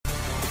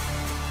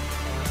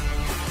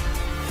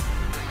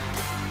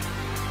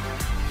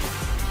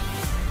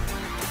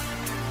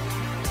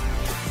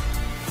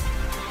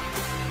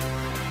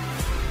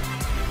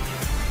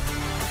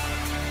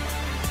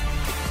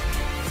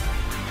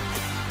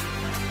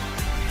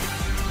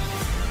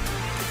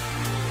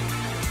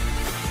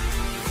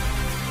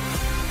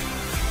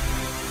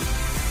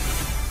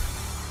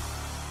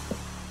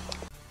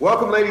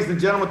Welcome, ladies and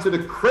gentlemen, to the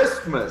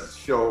Christmas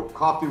show,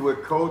 Coffee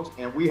with Coach.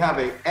 And we have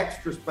an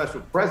extra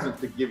special present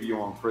to give you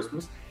on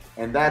Christmas.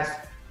 And that's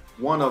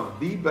one of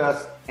the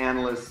best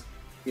analysts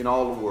in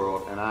all the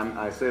world. And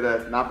I say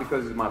that not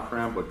because he's my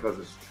friend, but because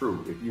it's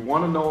true. If you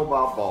want to know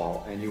about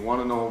ball and you want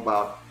to know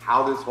about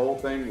how this whole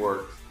thing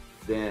works,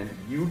 then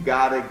you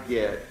got to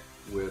get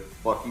with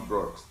Bucky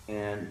Brooks.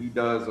 And he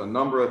does a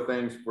number of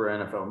things for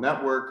NFL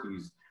Network.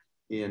 He's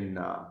in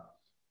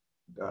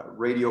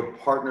radio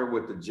partner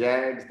with the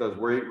Jags, does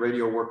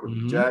radio work with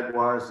the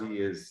Jaguars. He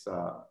is,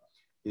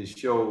 his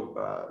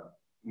show,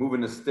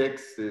 Moving the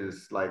Sticks,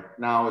 is like,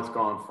 now it's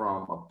gone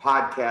from a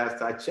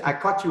podcast. I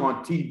caught you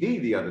on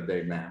TV the other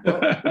day, man.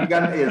 You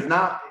guys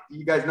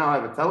now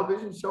have a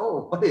television show,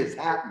 or what is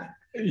happening?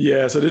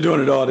 Yeah, so they're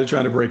doing it all. They're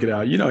trying to break it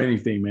out. You know,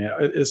 anything, man.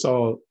 It's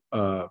all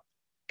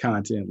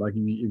content. Like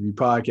if you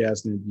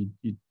podcasting,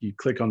 you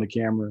click on the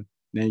camera,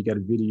 then you got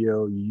a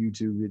video, you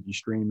YouTube it, you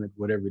stream it,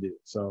 whatever it is.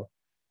 So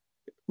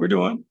we're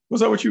doing.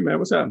 What's up with you, man?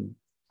 What's happening?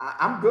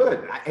 I'm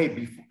good.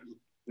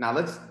 Now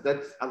let's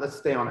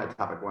stay on that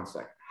topic 1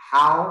 second.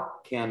 How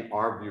can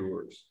our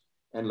viewers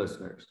and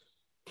listeners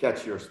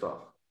catch your stuff?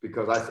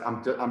 Because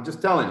I'm just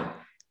telling you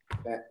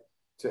that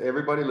to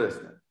everybody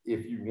listening,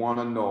 if you want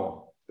to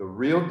know the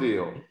real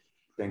deal,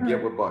 then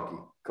get with Bucky.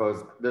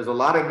 Because there's a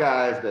lot of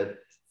guys that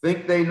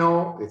think they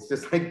know. It's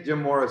just like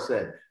Jim Morris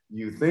said.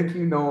 You think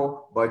you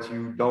know, but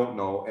you don't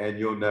know, and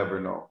you'll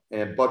never know.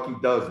 And Bucky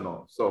does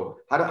know. So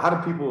how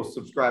do people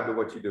subscribe to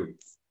what you do?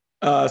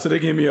 So they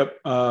can hit me up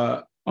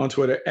on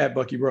Twitter at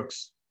Bucky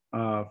Brooks.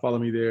 Follow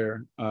me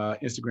there.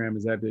 Instagram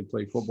is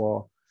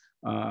 @BigPlayFootball.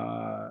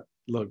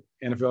 Look,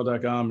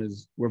 NFL.com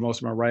is where most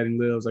of my writing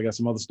lives. I got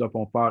some other stuff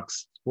on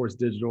Fox Sports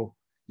Digital.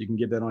 You can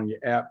get that on your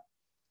app.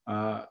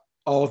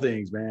 All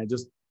things, man.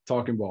 Just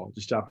talking ball,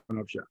 just chopping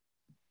up shop.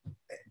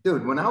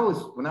 Dude, when I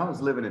was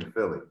living in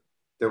Philly,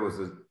 there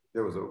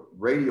was a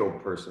radio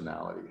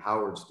personality,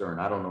 Howard Stern.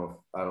 I don't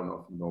know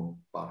if you know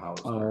about Howard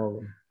Stern.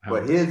 Oh,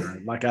 but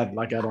Stern. like I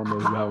don't know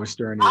who Howard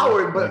Stern is.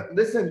 Howard, but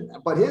listen,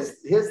 but his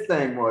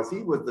thing was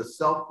he was the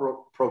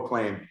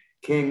self-proclaimed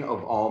king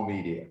of all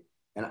media.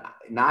 And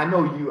now I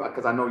know you,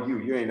 because I know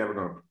you ain't never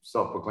gonna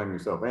self-proclaim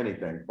yourself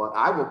anything, but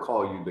I will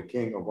call you the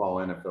king of all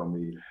NFL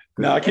media.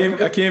 No, I can't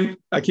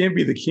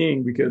be the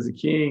king, because the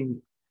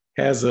king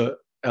has a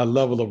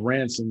level of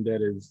ransom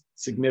that is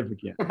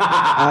significant. You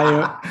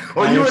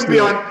wouldn't be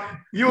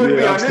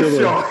on this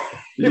show.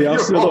 Yeah,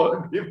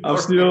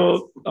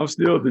 I'm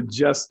still the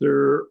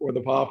jester or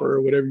the popper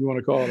or whatever you want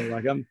to call it.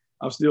 Like I'm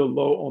still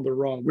low on the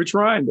rung. We're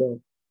trying though.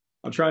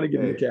 I'm trying to get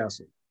in the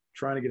castle.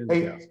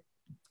 Castle.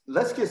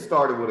 Let's get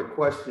started with a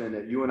question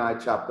that you and I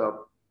chopped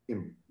up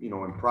in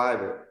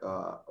private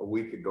a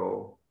week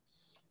ago,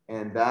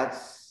 and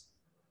that's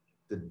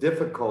the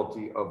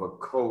difficulty of a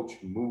coach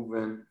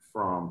moving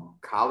from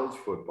college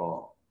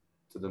football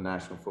to the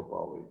National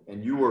Football League.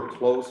 And you were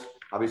close,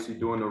 obviously,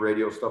 doing the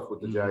radio stuff with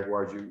the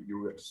Jaguars.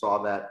 You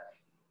saw that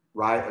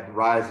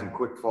rise and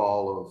quick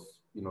fall of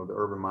the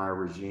Urban Meyer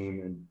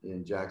regime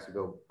in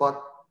Jacksonville.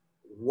 But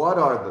what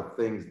are the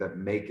things that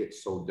make it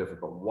so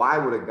difficult? Why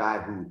would a guy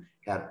who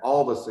had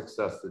all the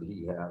success that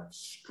he had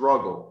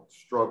struggle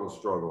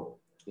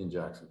in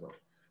Jacksonville?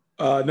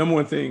 Number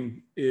one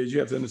thing is you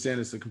have to understand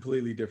it's a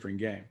completely different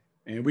game.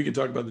 And we can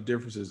talk about the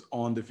differences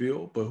on the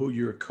field, but who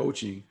you're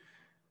coaching,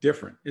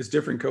 different. It's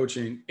different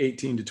coaching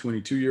 18 to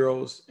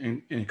 22-year-olds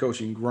and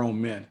coaching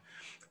grown men.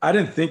 I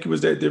didn't think it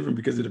was that different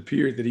because it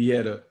appeared that he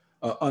had a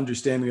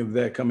understanding of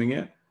that coming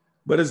in,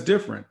 but it's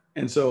different.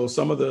 And so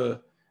some of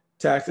the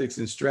tactics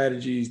and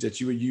strategies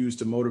that you would use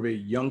to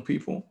motivate young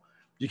people,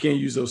 you can't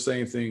use those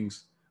same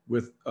things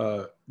with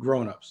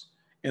grown-ups.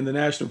 In the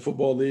National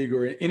Football League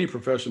or in any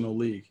professional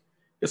league,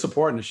 it's a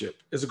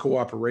partnership. It's a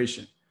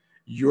cooperation.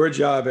 Your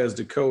job as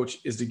the coach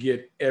is to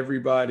get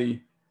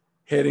everybody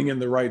heading in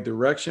the right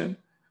direction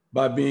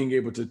by being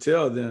able to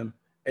tell them,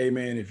 hey,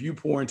 man, if you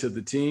pour into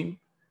the team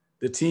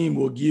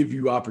will give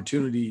you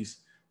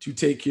opportunities to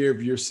take care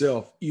of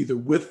yourself, either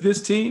with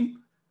this team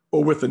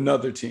or with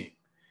another team.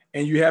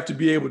 And you have to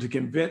be able to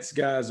convince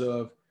guys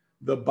of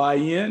the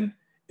buy-in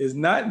is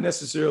not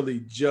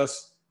necessarily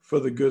just for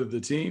the good of the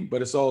team,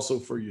 but it's also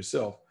for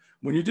yourself.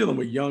 When you're dealing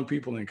with young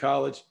people in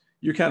college,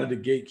 you're kind of the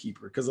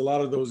gatekeeper, because a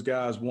lot of those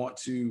guys want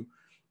to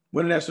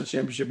win a national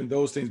championship and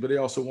those things, but they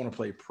also want to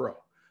play pro.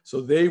 So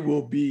they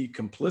will be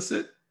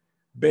complicit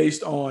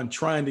based on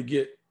trying to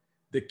get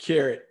the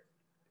carrot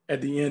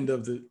at the end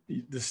of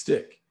the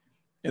stick.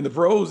 In the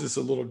pros, it's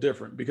a little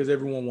different because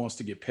everyone wants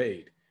to get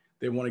paid.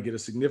 They want to get a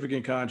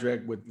significant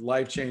contract with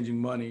life-changing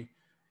money.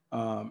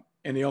 And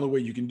the only way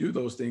you can do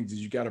those things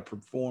is you got to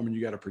perform and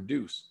you got to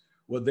produce.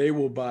 Well, they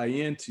will buy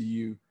into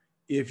you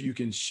if you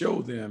can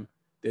show them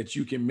that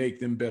you can make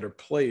them better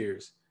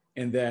players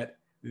and that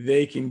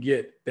they can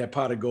get that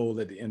pot of gold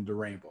at the end of the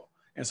rainbow.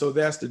 And so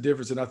that's the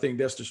difference. And I think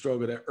that's the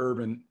struggle that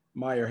Urban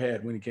Meyer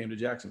had when he came to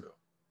Jacksonville.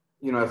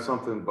 That's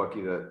something,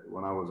 Bucky, that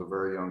when I was a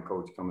very young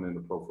coach coming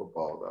into pro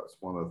football, that's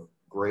one of the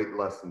great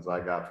lessons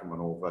I got from an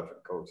old veteran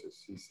coach.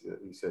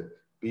 He said,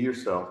 be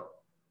yourself.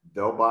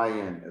 They'll buy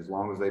in as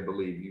long as they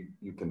believe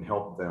you can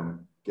help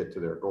them get to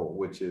their goal,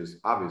 which is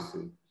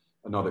obviously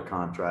another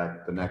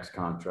contract, the next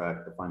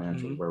contract, the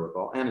financial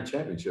wherewithal, and a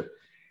championship.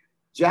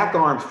 Jack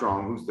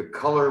Armstrong, who's the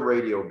color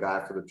radio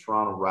guy for the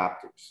Toronto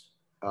Raptors,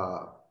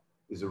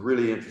 is a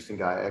really interesting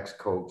guy,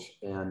 ex-coach,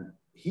 and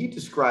he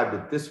described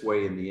it this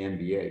way in the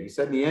NBA. He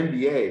said in the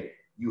NBA,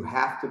 you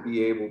have to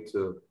be able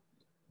to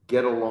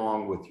get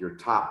along with your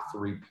top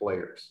three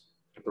players.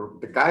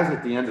 The guys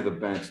at the end of the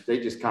bench, they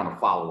just kind of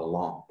follow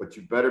along, but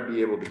you better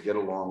be able to get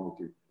along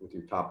with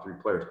your top three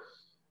players.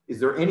 Is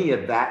there any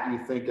of that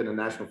you think in the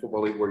National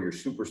Football League where your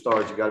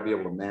superstars, you got to be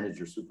able to manage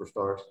your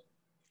superstars?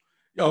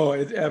 Oh,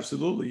 it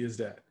absolutely is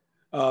that.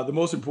 The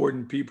most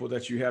important people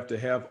that you have to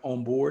have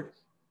on board,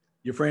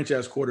 your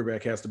franchise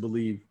quarterback has to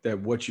believe that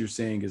what you're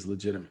saying is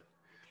legitimate.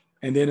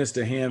 And then it's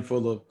the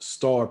handful of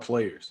star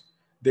players.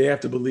 They have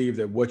to believe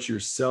that what you're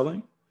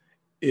selling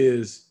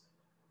is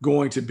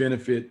going to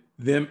benefit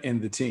them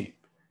and the team.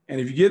 And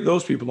if you get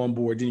those people on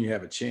board, then you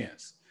have a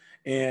chance.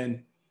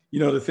 And,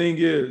 the thing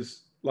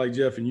is, like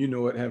Jeff, and you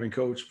know it, having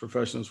coached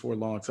professionals for a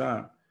long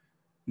time,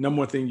 number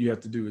one thing you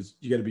have to do is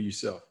you got to be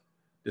yourself.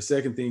 The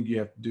second thing you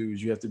have to do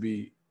is you have to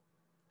be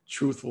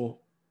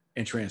truthful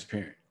and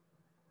transparent.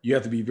 You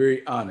have to be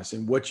very honest,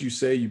 and what you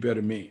say, you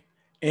better mean.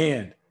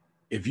 And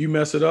if you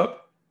mess it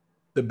up,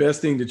 the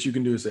best thing that you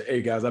can do is say,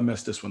 hey guys, I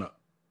messed this one up.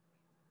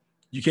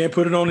 You can't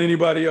put it on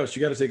anybody else.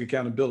 You got to take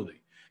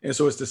accountability. And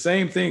so it's the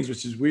same things,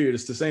 which is weird.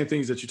 It's the same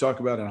things that you talk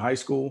about in high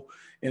school,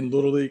 in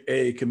Little League,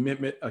 a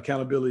commitment,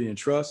 accountability, and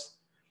trust.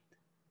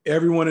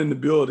 Everyone in the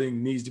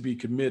building needs to be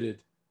committed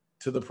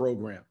to the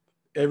program.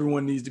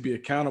 Everyone needs to be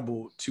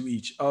accountable to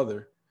each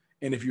other.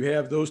 And if you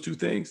have those two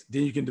things,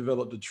 then you can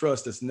develop the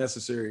trust that's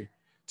necessary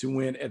to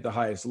win at the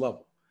highest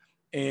level.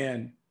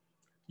 And,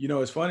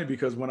 it's funny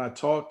because when I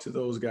talk to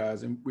those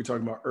guys, and we're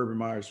talking about Urban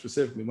Meyer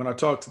specifically, when I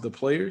talk to the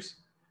players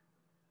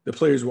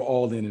were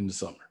all in the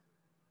summer.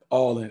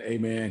 All in. Hey,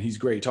 man, he's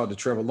great. You talk to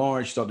Trevor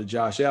Lawrence, you talk to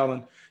Josh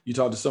Allen, you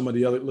talk to some of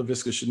the other,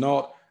 Laviska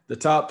Shenault. The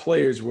top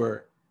players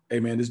were, hey,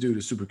 man, this dude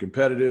is super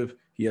competitive.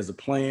 He has a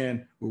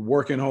plan. We're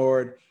working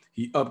hard.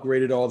 He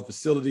upgraded all the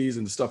facilities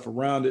and the stuff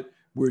around it.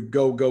 We're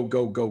go, go,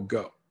 go, go,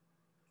 go.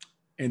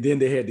 And then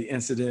they had the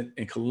incident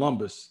in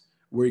Columbus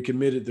where he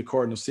committed the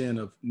cardinal sin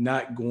of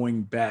not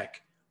going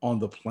back on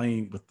the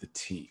plane with the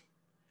team.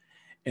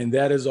 And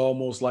that is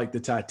almost like the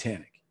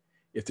Titanic.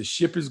 If the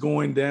ship is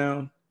going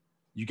down,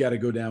 you got to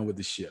go down with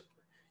the ship.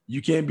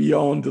 You can't be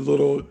on the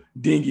little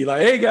dinghy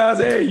like, hey, guys,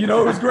 hey, it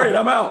was great.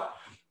 I'm out.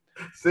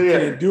 See ya.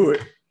 Can't do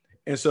it.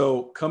 And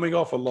so coming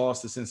off a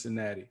loss to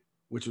Cincinnati,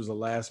 which was a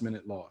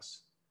last-minute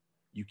loss,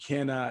 you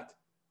cannot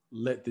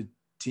let the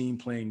team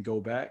playing go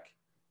back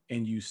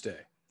and you stay.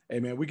 Hey,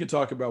 man, we can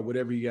talk about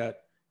whatever you got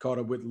caught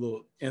up with, a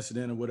little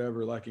incident or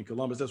whatever, like in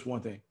Columbus. That's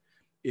one thing.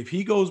 If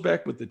he goes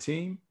back with the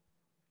team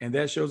and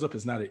that shows up,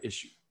 it's not an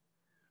issue.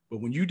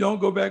 But when you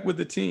don't go back with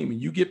the team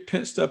and you get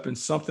pinched up in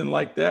something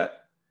like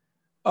that,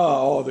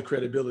 all the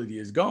credibility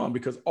is gone,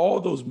 because all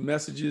those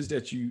messages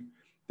that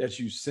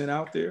you sent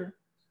out there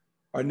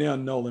are now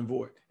null and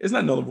void. It's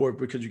not null and void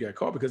because you got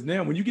caught, because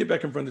now when you get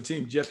back in front of the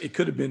team, Jeff, it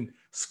could have been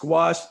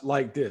squashed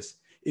like this.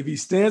 If he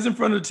stands in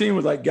front of the team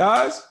with like,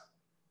 guys,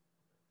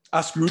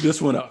 I screwed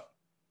this one up.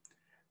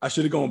 I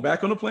should have gone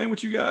back on the plane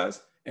with you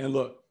guys. And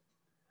look,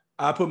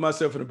 I put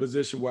myself in a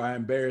position where I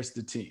embarrassed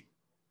the team.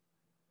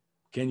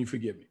 Can you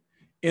forgive me?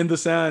 In the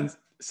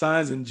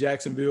signs in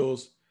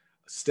Jacksonville's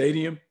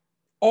stadium,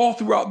 all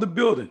throughout the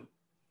building,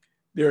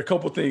 there are a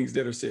couple things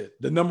that are said.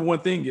 The number one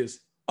thing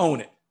is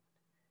own it.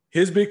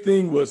 His big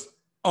thing was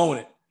own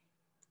it.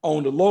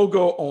 Own the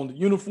logo, own the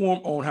uniform,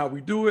 own how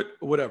we do it,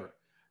 or whatever.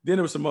 Then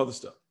there was some other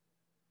stuff.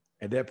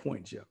 At that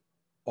point, Jeff,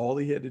 all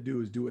he had to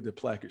do is do what the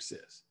placard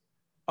says.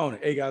 Own it.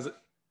 Hey, guys,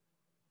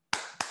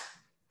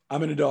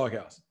 I'm in the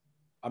doghouse.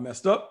 I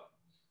messed up.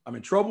 I'm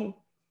in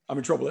trouble. I'm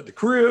in trouble at the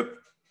crib.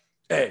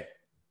 Hey,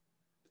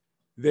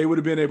 they would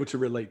have been able to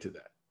relate to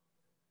that.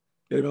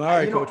 They'd have been like, all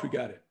right, coach, we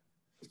got it.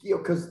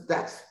 Because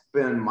that's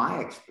been my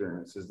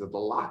experience, is that the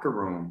locker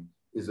room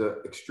is an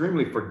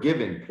extremely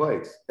forgiving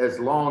place as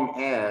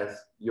long as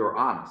you're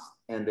honest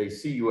and they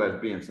see you as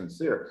being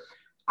sincere.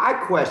 I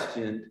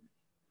questioned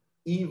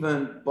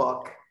even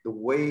Buck, the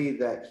way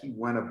that he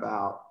went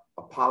about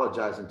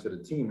apologizing to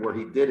the team, where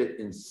he did it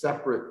in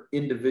separate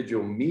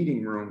individual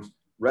meeting rooms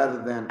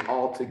rather than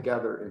all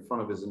together in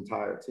front of his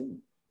entire team.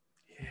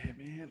 Yeah,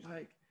 man,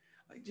 like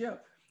Jeff.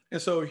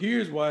 And so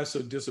here's why it's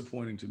so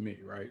disappointing to me,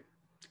 right?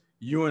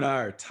 You and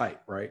I are tight,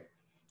 right?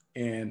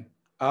 And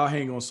I'll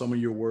hang on some of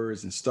your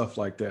words and stuff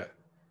like that.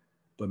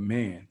 But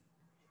man,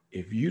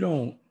 if you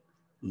don't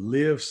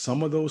live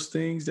some of those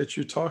things that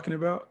you're talking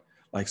about,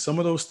 like some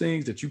of those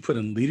things that you put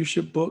in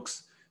leadership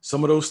books,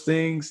 some of those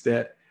things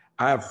that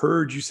I've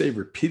heard you say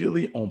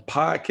repeatedly on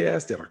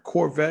podcasts that are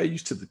core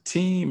values to the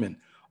team and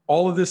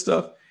all of this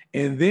stuff.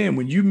 And then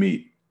when you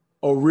meet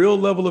a real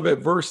level of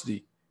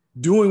adversity,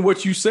 doing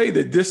what you say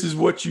that this is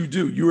what you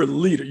do, you're a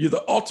leader. You're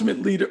the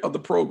ultimate leader of the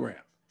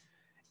program.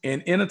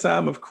 And in a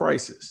time of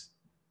crisis,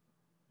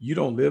 you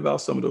don't live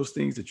out some of those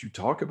things that you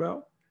talk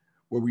about,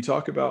 where we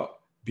talk about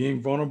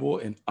being vulnerable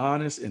and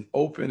honest and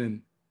open.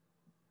 And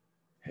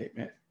hey,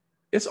 man,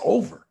 it's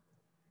over.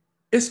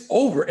 It's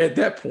over at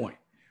that point.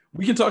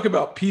 We can talk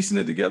about piecing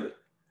it together,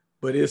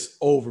 but it's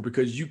over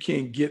because you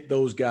can't get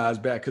those guys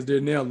back because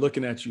they're now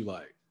looking at you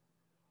like,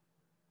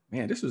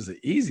 man, this was an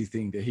easy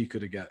thing that he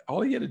could have got.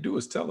 All he had to do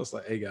is tell us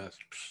like, hey, guys,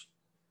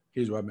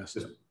 here's where I messed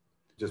up.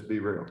 Just be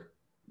real.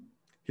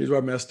 Here's where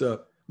I messed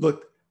up.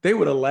 Look, they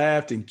would have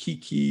laughed and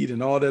kikied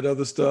and all that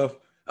other stuff.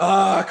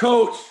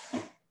 Coach,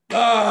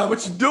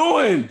 what you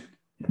doing?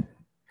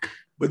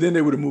 But then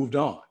they would have moved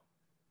on.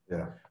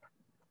 Yeah.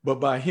 But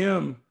by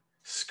him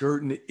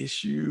skirting the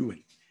issue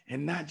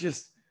and not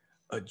just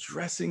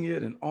addressing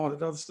it and all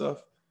that other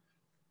stuff,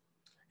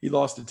 he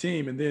lost the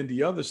team. And then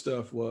the other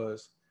stuff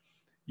was,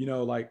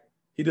 like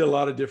he did a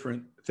lot of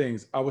different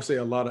things. I would say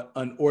a lot of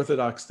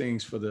unorthodox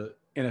things for the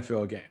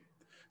NFL game.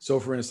 So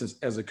for instance,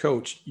 as a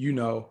coach,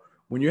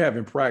 when you're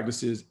having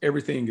practices,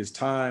 everything is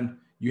timed.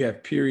 You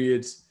have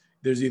periods.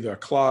 There's either a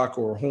clock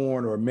or a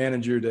horn or a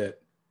manager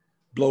that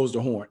blows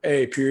the horn.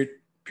 Hey, period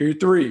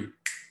 3,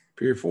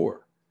 period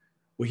 4.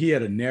 Well, he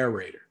had a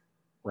narrator,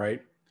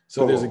 right?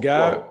 So there's a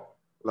guy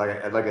like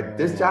a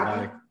disc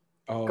jockey.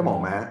 Come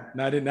on, man.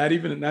 Not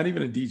even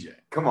a DJ.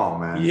 Come on,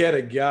 man. He had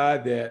a guy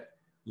that,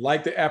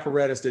 like the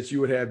apparatus that you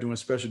would have during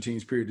special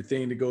teams period, the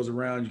thing that goes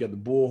around, you got the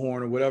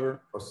bullhorn or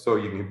whatever. So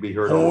you can be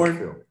heard on the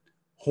field.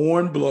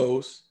 Horn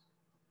blows.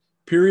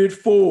 Period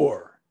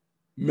 4,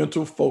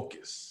 mental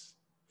focus,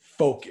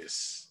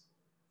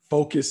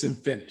 and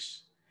finish.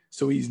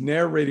 So he's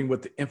narrating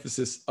what the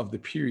emphasis of the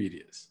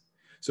period is.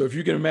 So if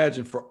you can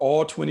imagine for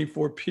all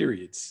 24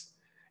 periods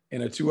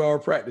in a 2-hour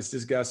practice,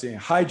 this guy's saying,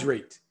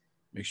 hydrate,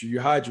 make sure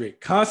you hydrate,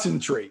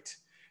 concentrate.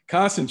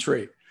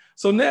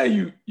 So now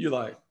you're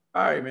like,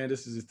 all right, man,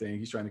 this is the thing.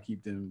 He's trying to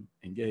keep them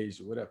engaged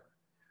or whatever.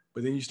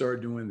 But then you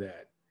start doing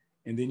that.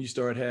 And then you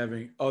start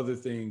having other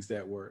things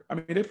that were,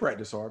 they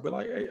practice hard, but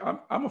like, hey,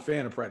 I'm a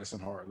fan of practicing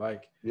hard.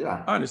 Like,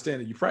 yeah, I understand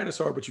that you practice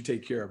hard, but you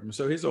take care of them.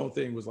 So his own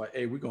thing was like,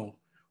 hey, we're going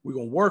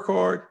to work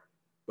hard,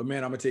 but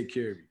man, I'm going to take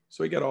care of you.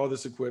 So he got all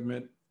this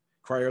equipment,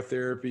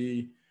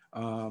 cryotherapy,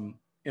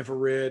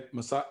 infrared,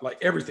 massage, like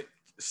everything,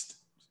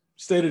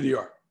 state of the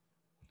art.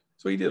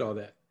 So he did all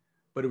that,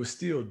 but it was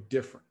still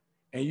different.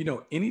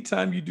 And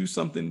anytime you do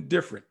something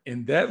different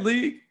in that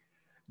league,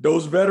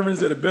 those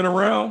veterans that have been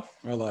around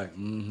are like,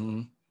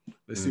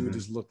 let's see what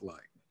this looked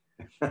like.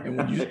 And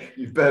when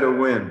you better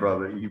win,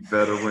 brother. You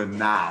better win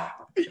now.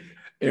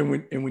 And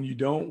when you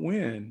don't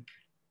win,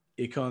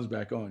 it comes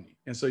back on you.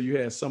 And so you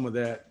had some of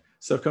that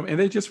stuff come, and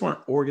they just weren't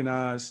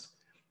organized,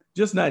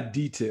 just not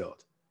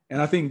detailed. And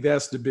I think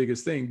that's the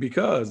biggest thing,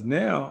 because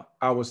now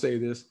I will say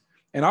this,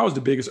 and I was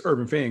the biggest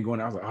Urban fan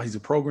going, I was like, oh, he's a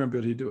program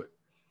builder, he'd do it.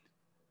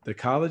 The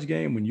college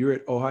game, when you're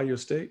at Ohio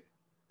State,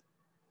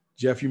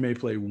 Jeff, you may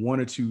play 1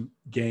 or 2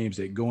 games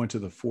that go into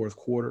the fourth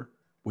quarter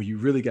where you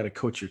really got to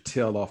coach your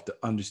tail off to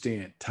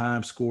understand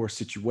time, score,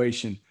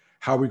 situation.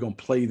 How are we going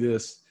to play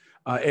this?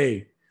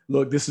 Hey,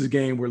 look, this is a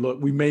game where,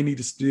 look, we may need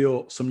to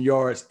steal some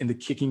yards in the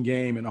kicking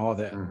game and all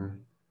that. Mm-hmm.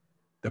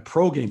 The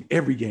pro game,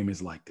 every game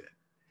is like that.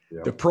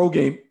 Yep. The pro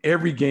game,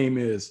 every game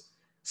is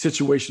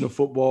situational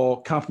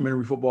football,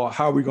 complementary football.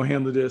 How are we going to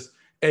handle this?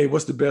 Hey,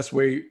 what's the best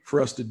way for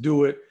us to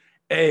do it?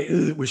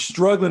 Hey, we're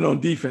struggling on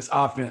defense,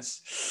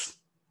 offense.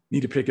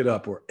 Need to pick it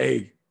up. Or,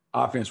 hey,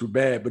 offense, we're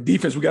bad. But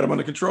defense, we got them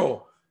under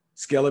control.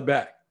 Scale it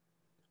back.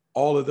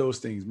 All of those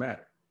things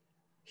matter.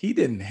 He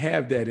didn't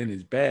have that in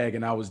his bag,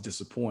 and I was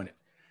disappointed.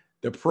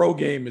 The pro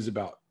game is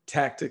about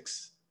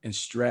tactics and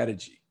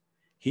strategy.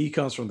 He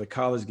comes from the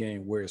college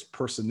game where it's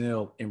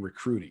personnel and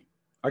recruiting.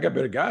 I got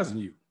better guys than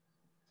you.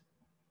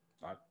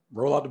 I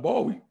roll out the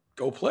ball, we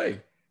go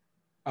play.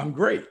 I'm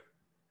great.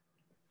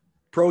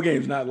 Pro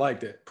game's not like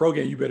that. Pro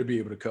game, you better be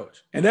able to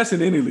coach. And that's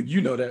in any league.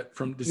 You know that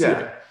from the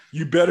city.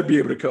 You better be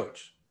able to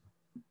coach.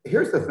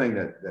 Here's the thing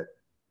that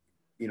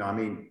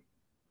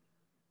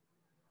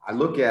I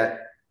look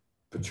at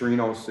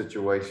Petrino's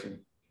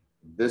situation,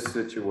 this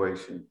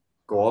situation,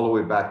 go all the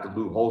way back to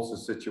Lou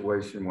Holtz's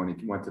situation when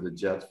he went to the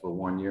Jets for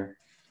 1 year.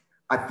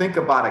 I think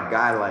about a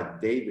guy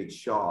like David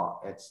Shaw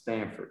at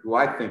Stanford, who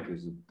I think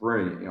is a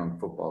brilliant young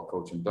football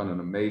coach and done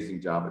an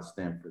amazing job at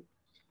Stanford.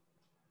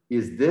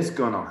 Is this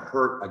going to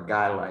hurt a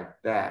guy like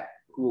that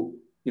who,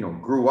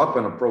 grew up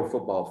in a pro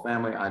football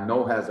family, I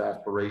know has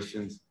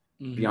aspirations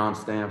beyond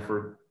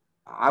Stanford?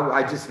 I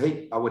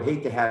would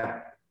hate to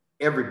have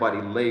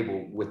everybody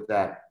labeled with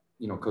that,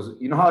 because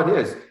you know how it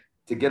is.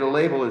 To get a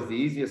label is the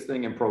easiest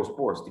thing in pro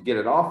sports. To get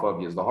it off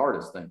of you is the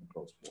hardest thing in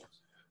pro sports.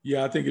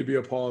 Yeah, I think it'd be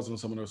a pause on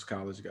some of those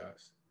college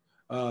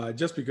guys.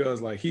 Just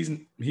because, like, he's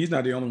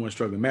not the only one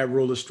struggling. Matt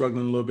Rule is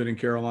struggling a little bit in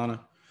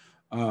Carolina.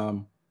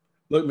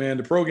 Look, man,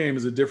 the pro game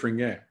is a different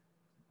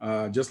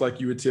game. Just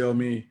like you would tell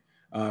me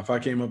if I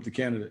came up to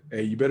Canada,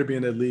 hey, you better be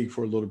in that league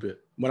for a little bit.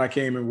 When I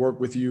came and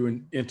worked with you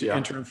and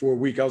interned for a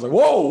week, I was like,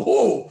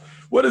 whoa,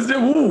 what is this?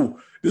 Whoa,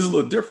 this is a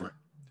little different.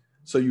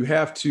 So you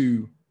have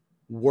to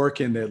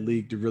work in that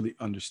league to really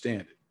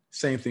understand it.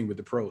 Same thing with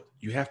the pros.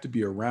 You have to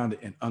be around it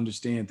and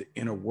understand the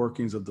inner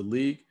workings of the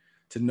league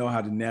to know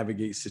how to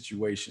navigate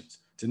situations,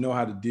 to know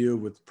how to deal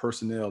with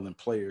personnel and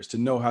players, to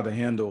know how to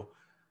handle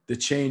the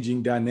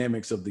changing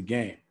dynamics of the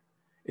game.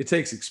 It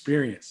takes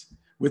experience.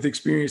 With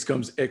experience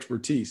comes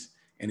expertise.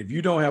 And if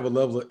you don't have a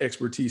level of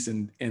expertise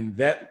in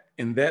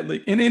that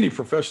league, in any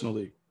professional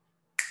league,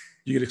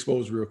 you get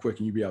exposed real quick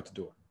and you be out the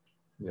door.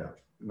 Yeah,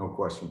 no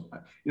question.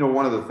 You know,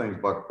 one of the things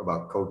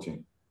about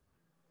coaching,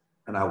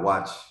 and I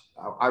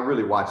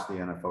really watch the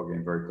NFL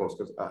game very close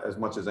because as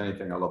much as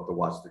anything, I love to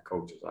watch the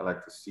coaches. I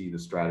like to see the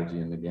strategy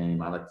in the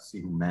game. I like to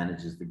see who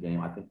manages the game.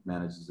 I think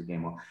manages the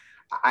game well.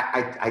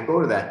 I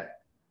go to that,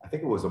 I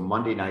think it was a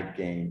Monday night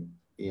game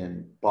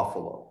in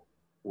Buffalo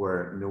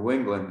where New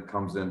England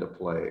comes into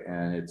play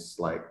and it's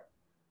like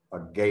a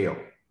gale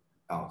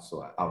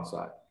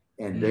outside.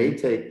 And they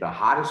take the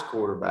hottest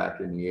quarterback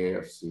in the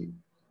AFC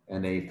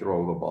and they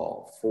throw the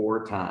ball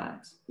 4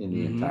 times in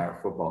the entire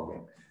football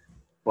game.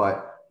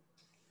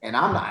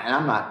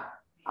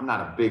 I'm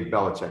not a big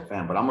Belichick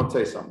fan, but I'm going to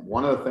tell you something.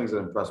 One of the things that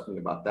impressed me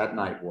about that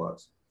night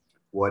was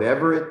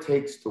whatever it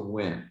takes to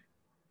win,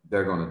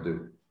 they're going to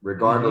do,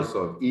 regardless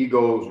of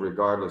egos,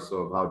 regardless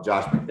of how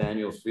Josh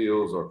McDaniels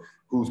feels or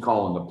who's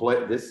calling the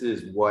play. This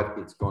is what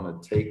it's going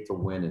to take to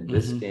win in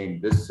this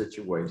game, this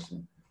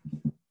situation.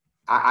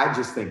 I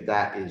just think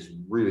that is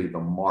really the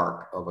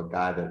mark of a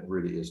guy that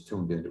really is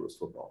tuned into his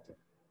football team.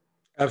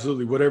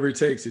 Absolutely. Whatever it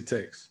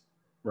takes,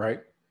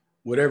 right?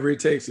 Whatever it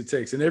takes, it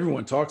takes. And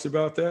everyone talks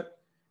about that.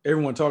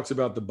 Everyone talks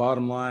about the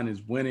bottom line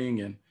is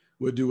winning and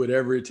we'll do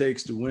whatever it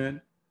takes to win.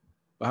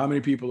 But how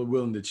many people are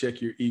willing to check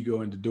your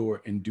ego in the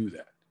door and do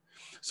that?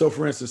 So,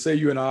 for instance, say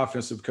you're an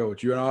offensive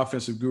coach. You're an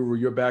offensive guru.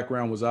 Your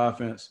background was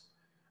offense.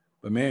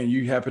 But, man,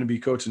 you happen to be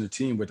coaching a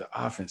team where the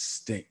offense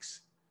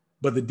stinks,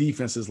 but the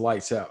defense is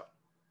lights out.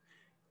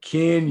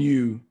 Can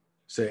you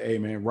say, hey,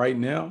 man, right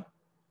now,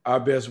 our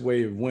best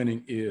way of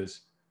winning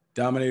is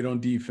dominate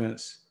on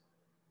defense,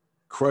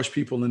 crush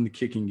people in the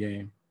kicking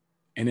game,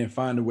 and then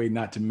find a way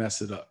not to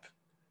mess it up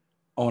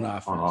on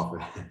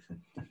offense.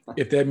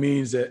 If that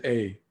means that,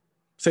 hey,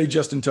 say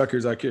Justin Tucker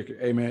is our kicker.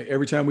 Hey, man,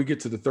 every time we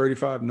get to the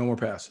 35, no more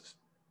passes.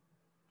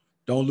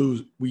 Don't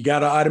lose. We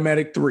got an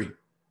automatic 3.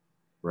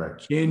 Right.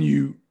 Can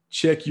you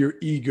check your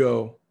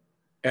ego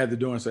at the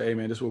door and say, hey,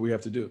 man, this is what we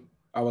have to do.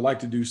 I would like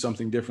to do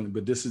something differently,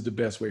 but this is the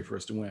best way for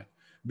us to win.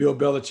 Bill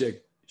Belichick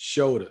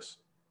showed us,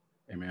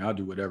 hey, man, I'll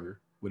do whatever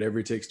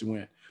it takes to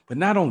win. But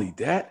not only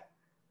that,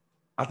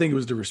 I think it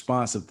was the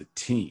response of the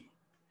team.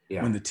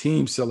 Yeah. When the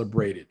team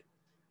celebrated,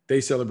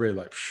 they celebrated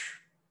like,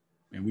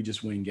 man, we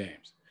just win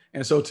games.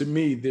 And so to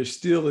me, there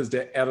still is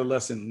that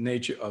adolescent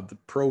nature of the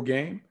pro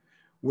game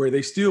where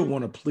they still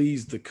want to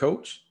please the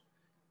coach.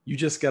 You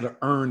just got to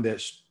earn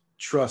that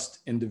trust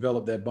and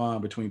develop that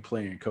bond between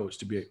player and coach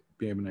to be able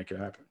to make it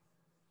happen.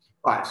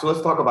 All right, so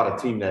let's talk about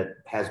a team that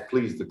has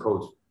pleased the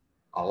coach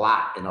a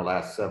lot in the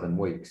last 7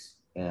 weeks.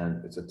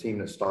 And it's a team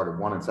that started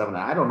 1-7.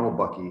 I don't know,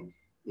 Bucky,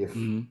 if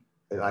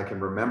I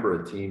can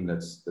remember a team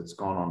that's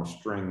gone on a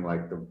string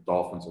like the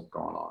Dolphins have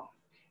gone on.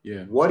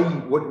 Yeah.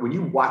 When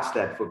you watch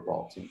that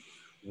football team,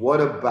 what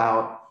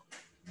about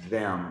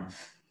them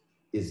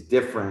is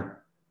different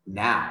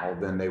now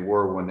than they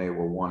were when they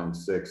were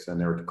 1-6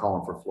 and they were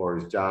calling for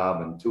Florida's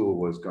job and Tua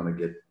was going to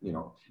get,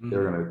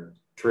 they're going to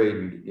trade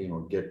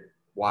and, get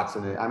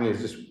Watson. I mean, it's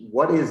just,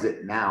 what is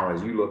it now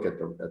as you look at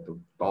the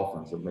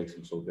Dolphins that makes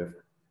them so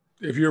different?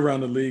 If you're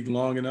around the league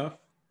long enough,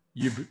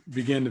 you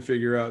begin to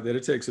figure out that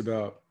it takes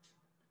about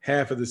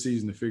half of the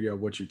season to figure out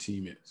what your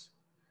team is.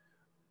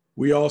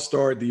 We all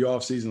start the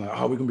offseason like,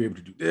 oh, we're going to be able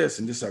to do this,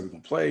 and this is how we're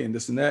going to play, and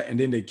this and that. And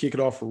then they kick it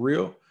off for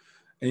real.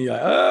 And you're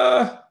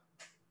like,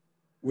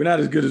 we're not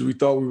as good as we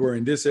thought we were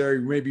in this area.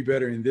 We may be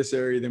better in this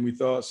area than we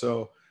thought.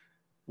 So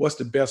what's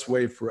the best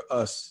way for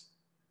us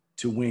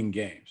to win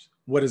games?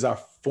 What is our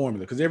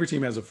formula? Because every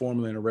team has a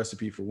formula and a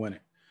recipe for winning.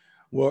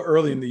 Well,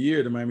 early in the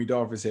year, the Miami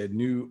Dolphins had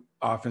new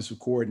offensive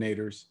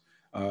coordinators,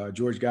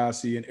 George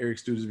Gossett and Eric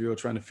Studesville,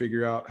 trying to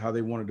figure out how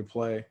they wanted to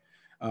play.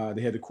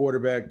 They had the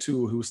quarterback,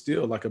 too, who was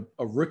still like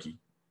a rookie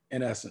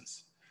in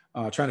essence,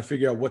 trying to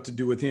figure out what to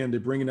do with him. They're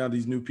bringing out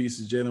these new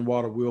pieces, Jalen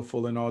Waddle, Will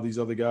Fuller, and all these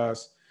other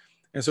guys.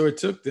 And so it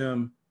took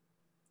them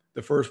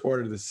the first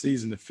part of the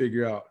season to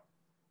figure out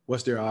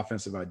what's their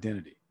offensive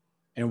identity.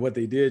 And what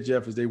they did,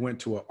 Jeff, is they went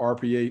to an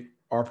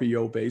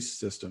RPO-based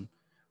system,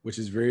 which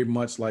is very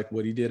much like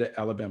what he did at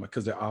Alabama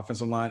because their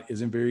offensive line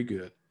isn't very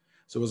good.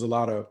 So it was a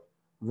lot of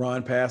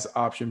run pass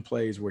option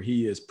plays where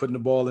he is putting the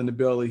ball in the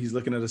belly. He's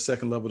looking at a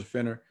second level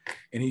defender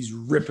and he's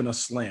ripping a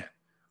slant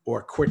or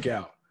a quick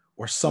out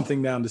or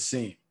something down the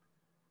seam.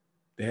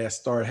 They had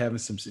started having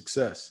some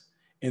success.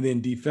 And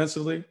then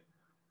defensively,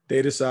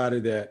 they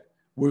decided that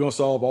we're going to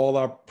solve all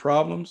our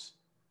problems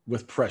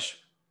with pressure.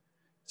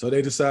 So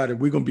they decided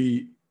we're going to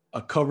be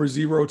a cover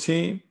zero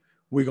team.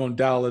 We're going to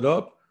dial it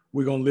up.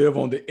 We're going to live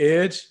on the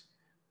edge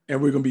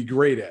and we're going to be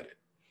great at it.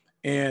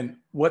 And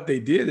what they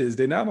did is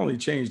they not only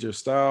changed their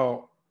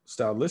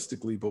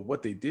stylistically, but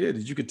what they did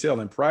is you could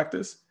tell in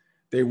practice,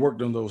 they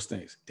worked on those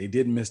things. They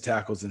didn't miss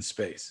tackles in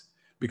space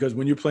because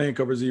when you're playing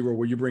cover zero,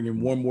 where you're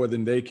bringing one more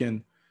than they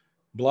can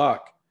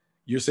block,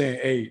 you're saying,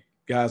 hey,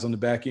 guys on the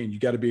back end, you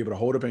got to be able to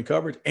hold up in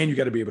coverage and you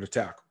got to be able to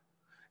tackle.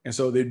 And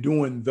so they're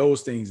doing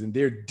those things and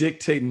they're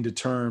dictating the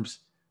terms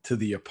to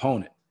the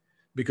opponent.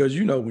 Because,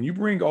 when you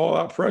bring all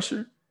out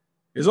pressure,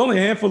 there's only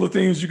a handful of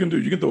things you can do.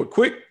 You can throw it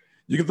quick,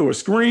 you can throw a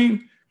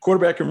screen,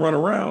 quarterback can run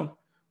around,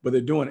 but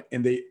they're doing it.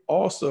 And they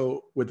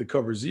also, with the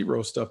cover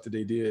zero stuff that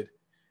they did,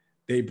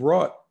 they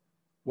brought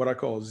what I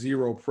call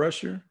zero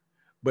pressure,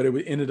 but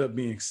it ended up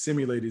being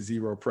simulated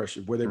zero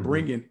pressure, where they're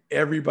bringing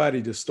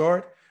everybody to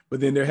start, but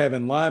then they're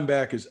having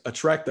linebackers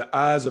attract the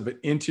eyes of an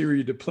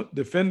interior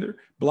defender,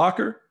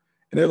 blocker,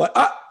 and they're like,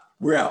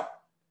 we're out.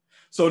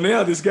 So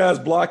now this guy's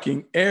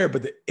blocking air,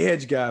 but the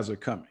edge guys are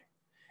coming.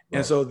 Right.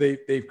 And so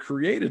they've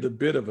created a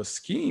bit of a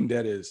scheme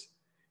that is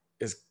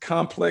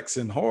complex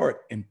and hard,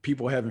 and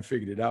people haven't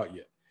figured it out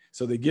yet.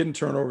 So they're getting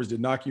turnovers to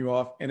knock you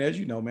off. And as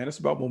you know, man, it's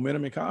about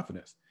momentum and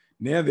confidence.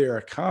 Now they're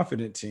a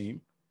confident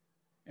team.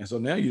 And so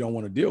now you don't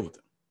want to deal with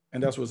them.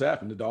 And that's what's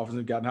happened. The Dolphins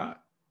have gotten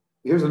hot.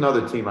 Here's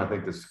another team I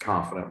think that's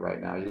confident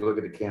right now. You look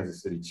at the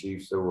Kansas City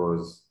Chiefs. There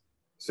was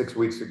 6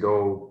 weeks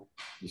ago,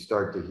 you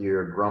start to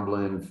hear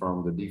grumbling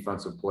from the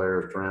defensive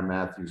players, Tran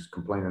Matthews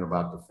complaining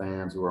about the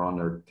fans who are on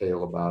their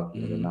tail about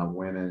they're not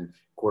winning,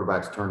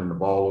 quarterbacks turning the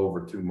ball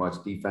over too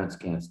much, defense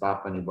can't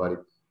stop anybody.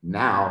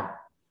 Now,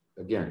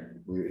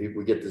 again,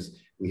 we get this,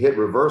 we hit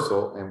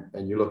reversal,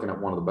 and you're looking at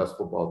one of the best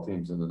football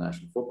teams in the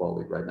National Football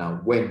League right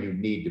now when you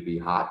need to be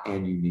hot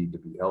and you need to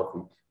be healthy.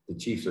 The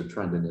Chiefs are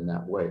trending in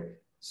that way.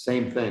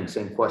 Same thing,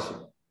 same question.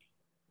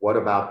 What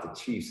about the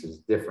Chiefs is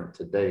different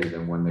today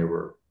than when they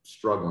were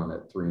struggling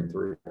at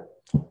 3-3?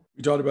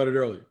 We talked about it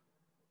earlier.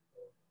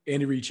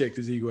 Andy Reid checked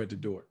his ego at the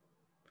door.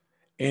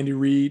 Andy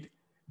Reid,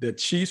 the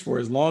Chiefs, for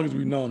as long as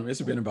we've known them,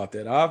 it's been about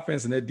that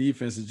offense, and that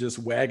defense is just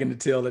wagging the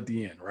tail at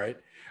the end, right?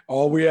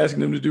 All we're asking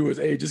them to do is,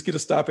 hey, just get a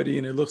stop at the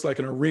end. It looks like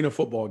an arena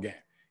football game.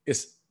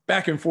 It's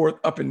back and forth,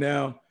 up and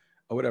down,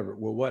 or whatever.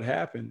 Well, what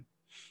happened?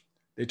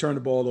 They turned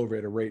the ball over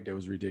at a rate that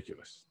was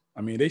ridiculous.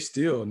 I mean, they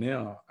still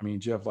now, I mean,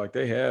 Jeff, like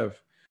they have,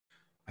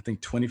 I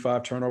think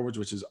 25 turnovers,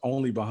 which is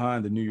only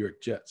behind the New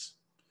York Jets.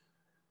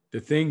 The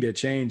thing that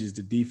changed is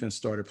the defense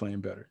started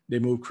playing better. They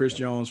moved Chris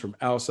Jones from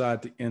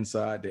outside to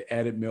inside. They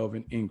added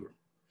Melvin Ingram.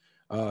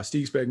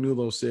 Steve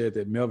Spagnuolo said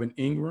that Melvin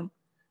Ingram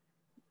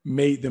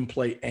made them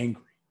play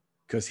angry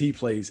because he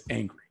plays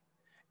angry.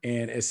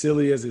 And as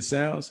silly as it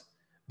sounds,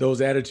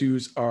 those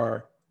attitudes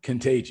are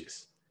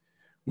contagious.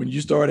 When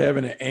you start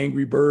having an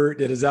angry bird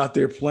that is out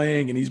there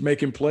playing and he's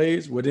making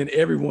plays, well, then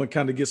everyone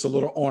kind of gets a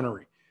little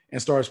ornery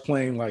and starts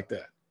playing like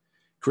that.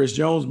 Chris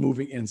Jones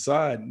moving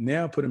inside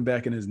now put him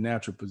back in his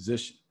natural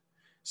position.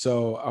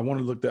 So I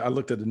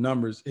looked at the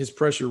numbers. His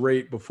pressure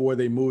rate before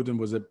they moved him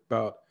was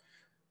about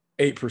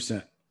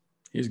 8%.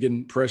 He was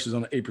getting pressures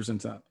on the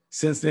 8% time.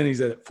 Since then,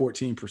 he's at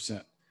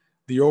 14%.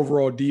 The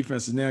overall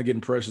defense is now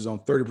getting pressures on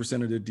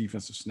 30% of their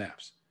defensive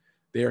snaps.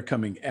 They are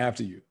coming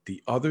after you.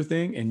 The other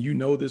thing, and you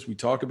know this, we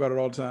talk about it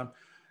all the time.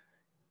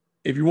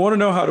 If you want to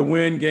know how to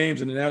win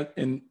games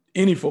in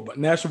any football,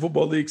 National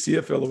Football League,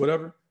 CFL or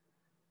whatever,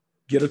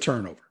 get a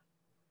turnover.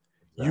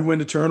 Yeah. You win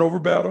the turnover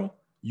battle,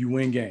 you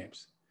win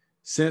games.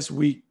 Since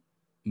week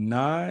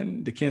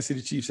 9, the Kansas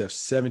City Chiefs have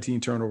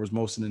 17 turnovers,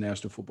 most in the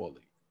National Football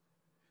League.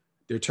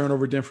 Their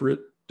turnover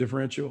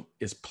differential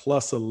is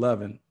plus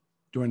 11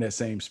 during that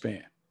same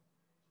span.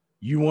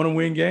 You want to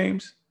win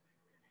games?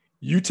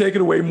 You take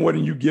it away more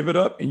than you give it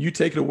up, and you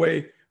take it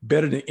away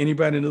better than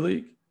anybody in the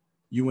league,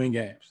 you win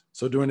games.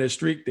 So during that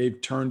streak, they've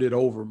turned it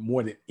over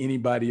more than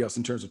anybody else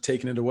in terms of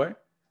taking it away.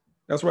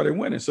 That's why they're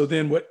winning. So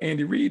then what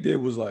Andy Reid did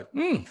was like,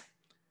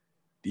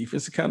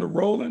 defense is kind of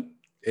rolling.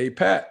 Hey,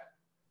 Pat,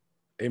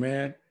 hey,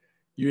 man,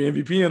 you're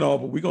MVP and all,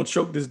 but we're going to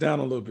choke this down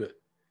a little bit.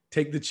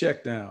 Take the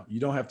check down.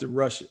 You don't have to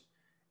rush it.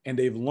 And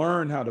they've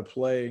learned how to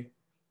play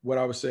what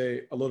I would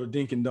say a little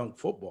dink and dunk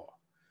football.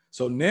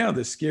 So now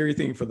the scary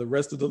thing for the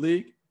rest of the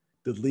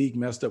league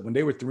messed up. When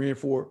they were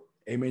 3-4,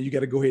 hey, man, you got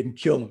to go ahead and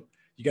kill them.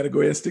 You got to go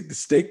ahead and stick the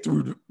stake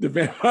through the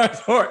vampire's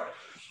heart.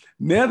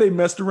 Now they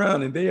messed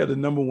around, and they are the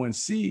number 1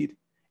 seed.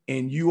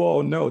 And you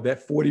all know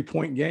that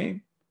 40-point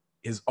game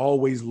is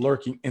always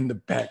lurking in the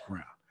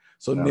background.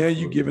 So Absolutely. Now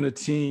you're giving a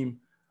team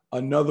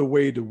another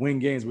way to win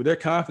games where they're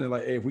confident,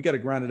 like, hey, if we got to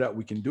grind it out,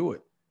 we can do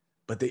it.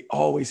 But they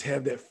always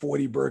have that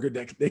 40 burger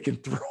that they can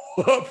throw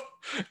up.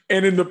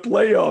 And in the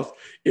playoffs,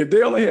 if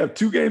they only have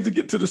 2 games to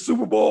get to the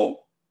Super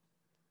Bowl,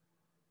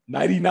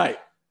 nighty-night,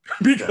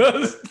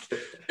 because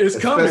it's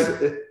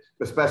coming.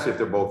 Especially if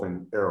they're both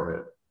in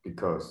Arrowhead,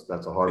 because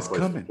that's a hard place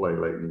to play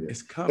late in the year.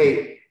 It's coming.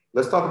 Hey,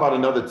 let's talk about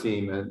another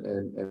team, and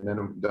then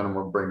I'm going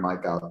to bring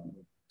Mike out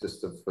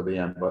just for the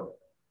end. But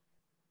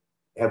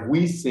have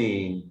we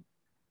seen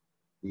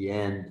the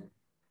end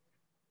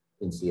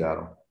in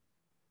Seattle?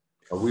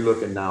 Are we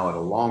looking now at a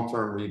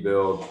long-term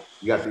rebuild?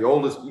 You got the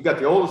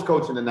oldest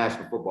coach in the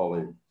National Football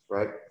League,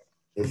 right?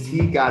 Has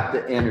he got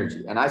the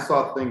energy? And I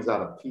saw things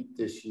out of Pete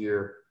this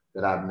year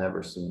that I've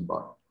never seen,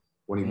 Buck,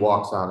 when he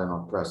walks out in a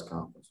press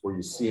conference, where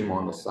you see him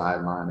on the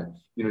sideline. And,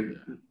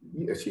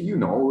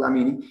 I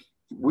mean,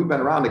 we've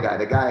been around the guy.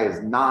 The guy is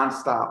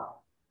nonstop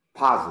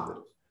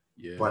positive.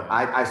 Yeah. But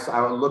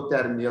I looked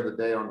at him the other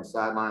day on the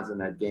sidelines in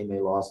that game they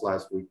lost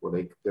last week,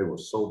 where they were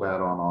so bad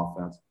on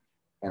offense.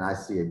 And I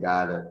see a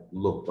guy that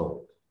looked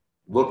old.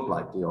 looked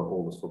like the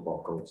oldest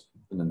football coach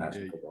in the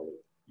National Football League.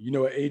 You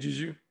know what ages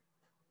you?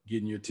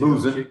 Getting your tail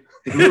Losing. kicked.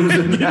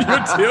 Getting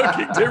your tail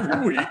kicked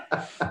every week.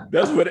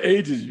 That's what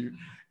ages you.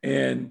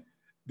 And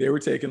they were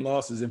taking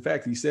losses. In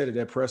fact, he said it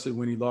at presser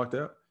when he locked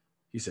up.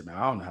 He said, man,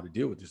 I don't know how to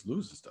deal with this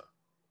losing stuff.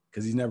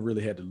 Because he's never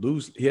really had to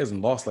lose. He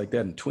hasn't lost like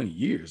that in 20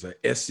 years.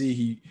 At SC,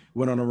 he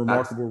went on a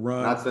remarkable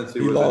run. Not since he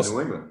was in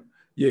New England.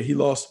 Yeah, he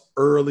lost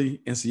early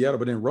in Seattle,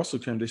 but then Russell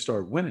came, they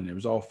started winning. It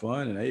was all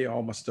fun, and hey,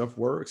 all my stuff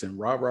works, and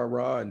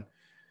rah, and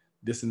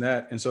this and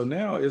that. And so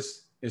now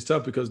it's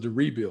tough because the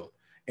rebuild.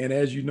 And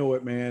as you know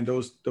it, man,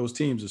 those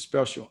teams are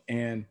special.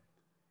 And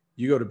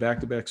you go to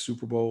back-to-back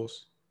Super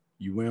Bowls,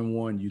 you win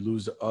one, you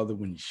lose the other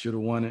when you should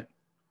have won it.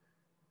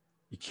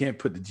 You can't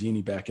put the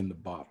genie back in the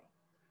bottle.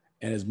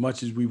 And as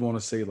much as we want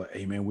to say, like,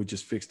 hey, man, we'll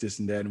just fix this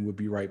and that and we'll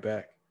be right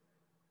back.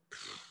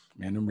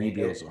 Man, them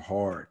rebuilds are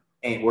hard.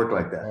 Ain't work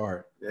like that.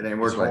 Hard. It ain't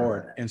work like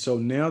that. And so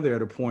now they're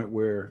at a point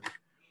where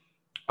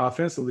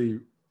offensively,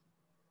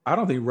 I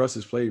don't think Russ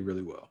has played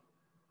really well.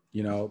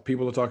 You know,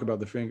 people are talking about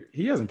the finger.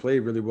 He hasn't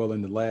played really well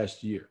in the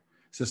last year.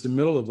 Since the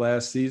middle of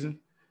last season,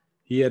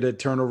 he had that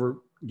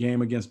turnover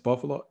game against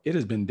Buffalo. It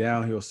has been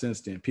downhill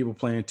since then. People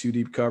playing too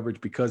deep coverage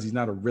because he's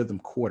not a rhythm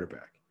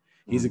quarterback.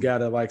 He's a guy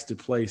that likes to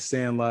play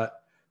sandlot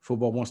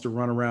football, wants to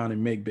run around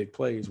and make big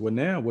plays. Well,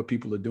 now what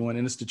people are doing,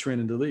 and it's the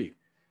trend in the league,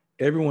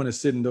 everyone is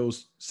sitting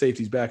those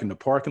safeties back in the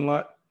parking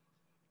lot.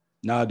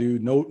 Nah,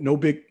 dude, no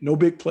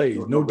big plays,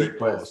 no deep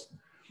balls.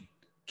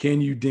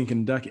 Can you dink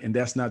and dunk it? And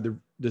that's not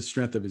the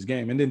strength of his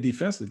game. And then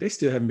defensively, they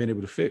still haven't been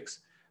able to fix.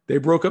 They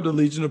broke up the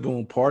Legion of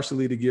Boom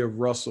partially to give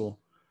Russell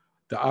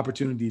the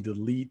opportunity to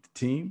lead the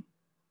team,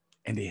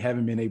 and they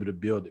haven't been able to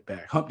build it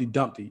back. Humpty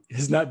Dumpty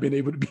has not been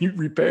able to be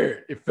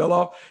repaired. It fell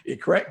off, it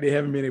cracked. They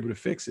haven't been able to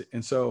fix it.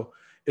 And so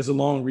it's a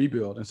long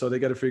rebuild. And so they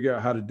got to figure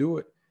out how to do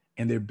it.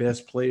 And their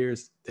best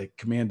players that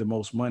command the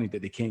most money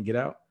that they can't get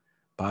out,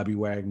 Bobby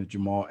Wagner,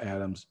 Jamal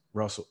Adams,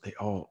 Russell, they're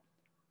old.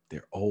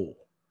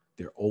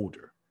 They're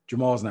older.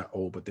 Jamal's not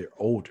old, but they're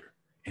older,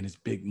 and it's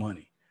big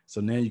money.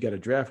 So now you got a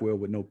draft well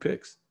with no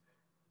picks.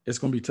 It's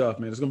going to be tough,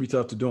 man. It's going to be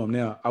tough to do him.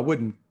 Now, I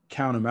wouldn't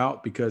count him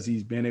out because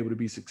he's been able to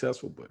be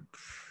successful, but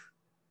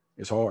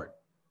it's hard.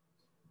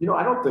 You know,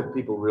 I don't think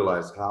people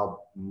realize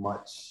how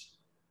much,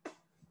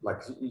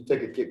 like, you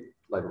take a kid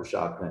like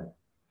Rashad Penny,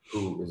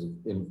 who is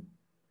in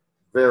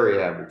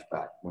very average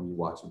back when you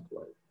watch him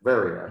play,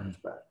 very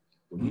average back.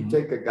 When you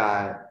take a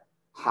guy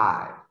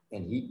high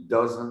and he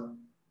doesn't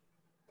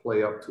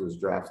play up to his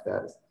draft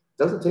status,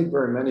 doesn't take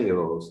very many of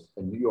those,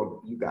 and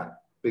you got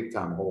big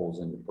time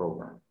holes in your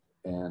program.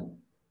 And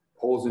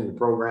holes in your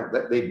program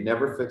that they've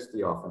never fixed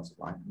the offensive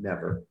line,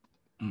 never.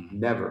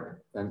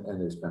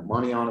 And they spent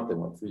money on it. They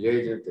went free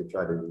agent. They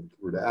tried to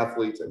recruit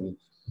athletes. I mean,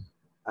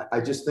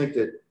 I just think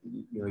that,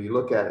 you know, you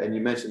look at, and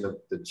you mentioned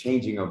the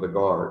changing of the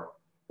guard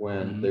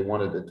when they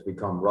wanted it to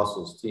become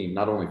Russell's team.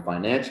 Not only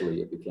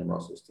financially, it became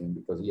Russell's team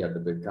because he had the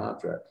big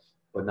contract,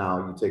 but now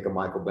you take a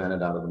Michael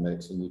Bennett out of the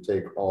mix and you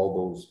take all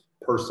those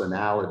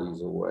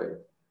personalities away.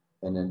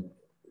 And then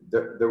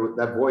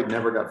that void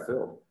never got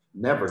filled.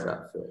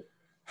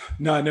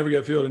 No, it never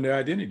got filled, and their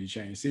identity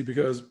changed. See,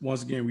 because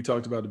once again, we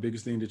talked about the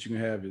biggest thing that you can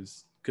have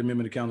is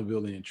commitment,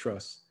 accountability, and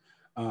trust.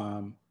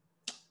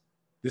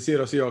 The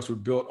Seattle Seahawks were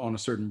built on a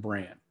certain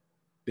brand.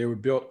 They were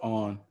built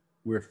on,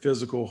 we're a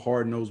physical,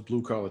 hard-nosed,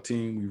 blue-collar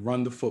team. We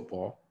run the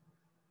football.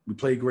 We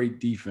play great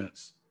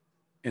defense.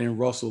 And then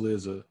Russell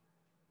is a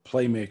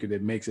playmaker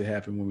that makes it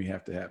happen when we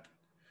have to happen.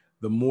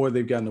 The more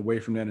they've gotten away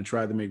from that and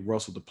tried to make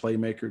Russell the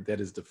playmaker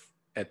that is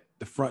at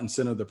the front and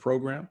center of the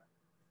program,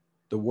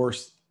 the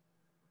worse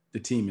the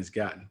team has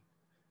gotten.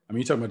 I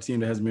mean, you're talking about a team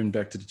that hasn't been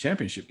back to the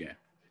championship game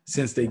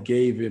since they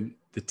gave him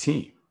the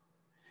team.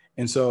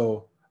 And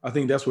so I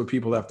think that's what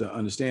people have to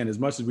understand. As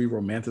much as we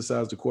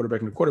romanticize the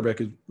quarterback, and the quarterback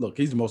is, look,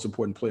 he's the most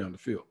important player on the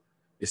field.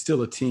 It's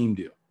still a team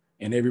deal,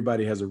 and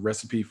everybody has a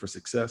recipe for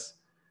success.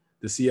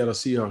 The Seattle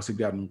Seahawks have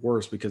gotten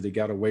worse because they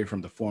got away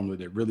from the formula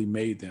that really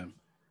made them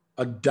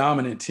a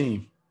dominant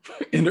team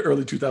in the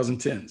early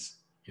 2010s,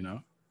 you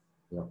know?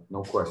 Yeah,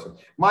 no question.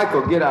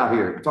 Michael, get out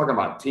here. We're talking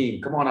about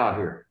team. Come on out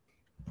here.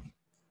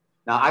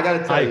 Now, I got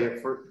to tell you,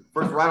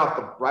 first, right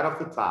off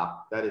the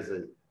top, that is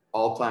an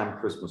all-time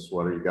Christmas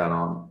sweater you got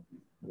on.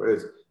 What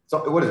is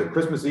it?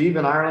 Christmas Eve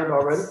in Ireland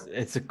already?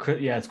 It's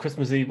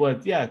Christmas Eve. Well,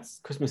 yeah, it's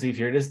Christmas Eve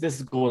here. This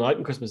is going out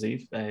on Christmas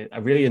Eve. I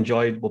really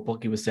enjoyed what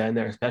Bucky was saying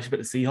there, especially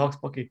about the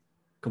Seahawks. Bucky,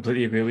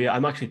 completely agree with you.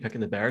 I'm actually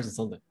picking the Bears on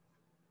Sunday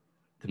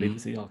to beat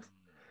the Seahawks.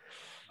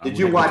 Did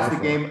you watch the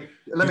game?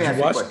 Let me ask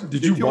you a question.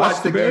 Did you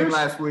watch the game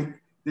last week?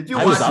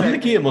 I was at the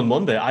game on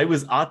Monday. And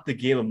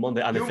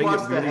you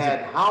must have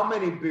had, how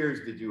many beers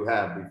did you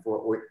have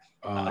before?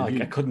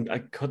 I couldn't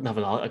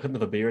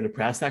have a beer in the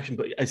press section.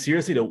 But I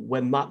seriously though,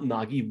 when Matt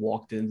Nagy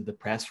walked into the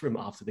press room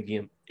after the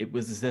game, it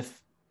was as if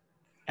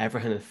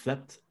everything had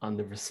flipped and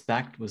the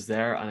respect was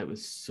there, and it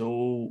was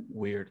so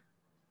weird.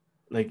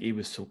 Like, it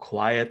was so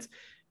quiet.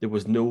 There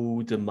was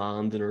no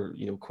demand or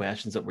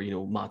questions that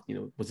were Matt,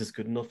 was this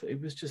good enough? It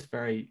was just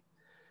very.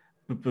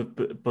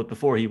 But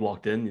before he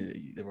walked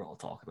in, they were all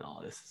talking,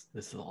 "Oh, this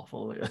is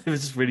awful." It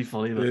was just really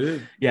funny. But It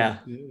is. yeah,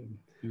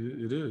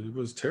 It is. It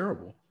was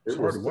terrible. It It's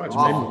hard was to watch.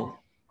 awful.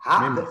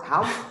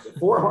 How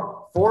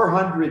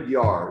 400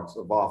 yards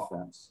of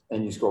offense,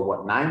 and you score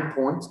what, 9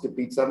 points to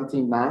beat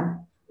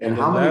 17-9? And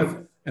how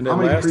that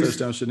last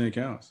touchdown shouldn't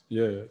count.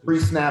 Yeah.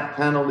 Pre-snap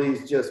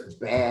penalties, just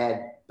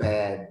bad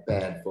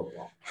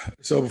football.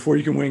 So before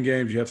you can win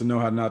games, you have to know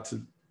how not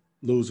to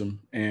lose them.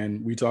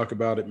 And we talk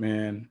about it,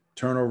 man.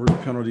 Turnovers,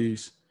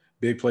 penalties,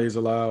 big plays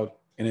allowed,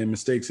 and then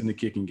mistakes in the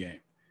kicking game.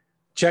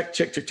 Check.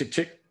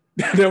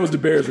 That was the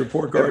Bears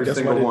report card.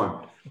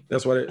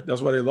 That's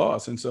why they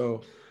lost. And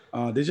so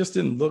they just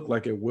didn't look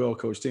like a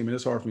well-coached team. And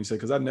it's hard for me to say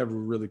because I never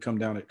really come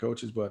down at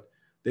coaches, but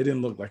they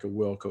didn't look like a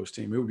well-coached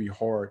team. It would be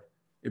hard.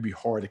 It'd be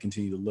hard to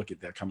continue to look at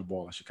that kind of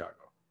ball in Chicago.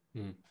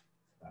 Hmm.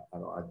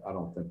 I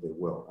don't think they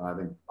will.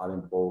 And I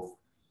think both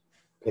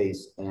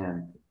Pace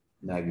and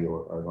Nagy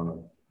are going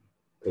to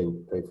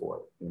pay for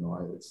it. You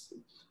know,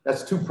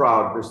 that's too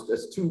proud.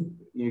 That's too.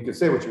 You can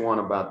say what you want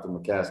about the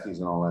McCaskies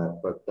and all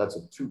that, but that's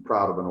too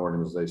proud of an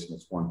organization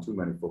that's won too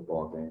many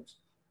football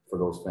games for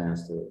those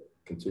fans to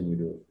continue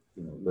to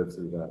live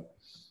through that.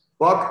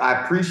 Buck,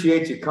 I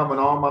appreciate you coming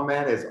on, my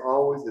man. As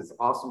always, it's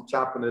awesome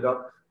chopping it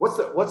up. What's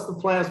the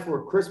plans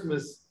for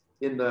Christmas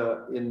in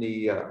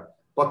the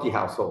Bucky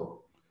household?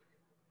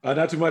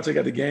 Not too much. I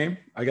got the game.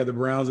 I got the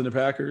Browns and the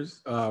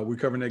Packers. We're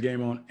covering that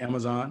game on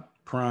Amazon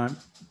Prime,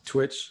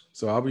 Twitch.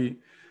 So I'll be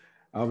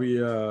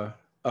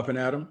up and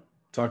at them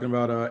talking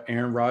about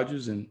Aaron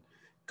Rodgers and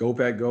go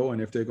Pack go,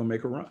 and if they're gonna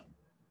make a run.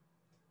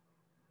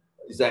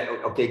 Is that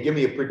okay? Give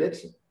me a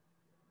prediction.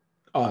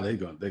 Oh, they're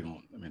gonna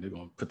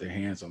put their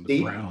hands on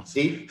the Browns.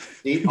 Deep.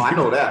 Oh, I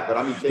know that, but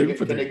I mean,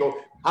 can they go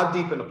how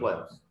deep in the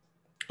playoffs?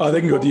 Oh, they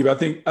can go deep. I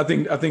think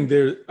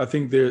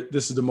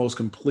this is the most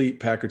complete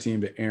Packer team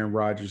that Aaron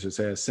Rodgers has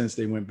had since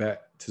they went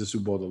back to the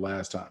Super Bowl the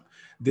last time.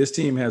 This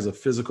team has a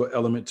physical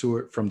element to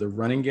it from the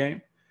running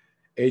game.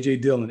 A.J.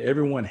 Dillon,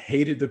 everyone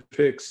hated the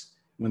picks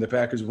when the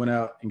Packers went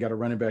out and got a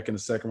running back in the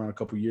second round a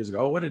couple of years ago.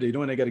 Oh, what are they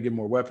doing? They got to get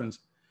more weapons.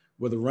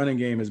 Well, the running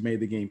game has made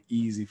the game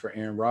easy for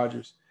Aaron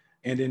Rodgers.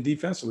 And then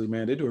defensively,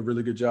 man, they do a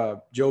really good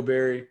job. Joe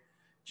Barry,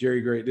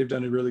 Jerry Gray, they've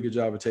done a really good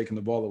job of taking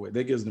the ball away.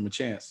 That gives them a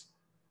chance.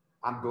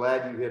 I'm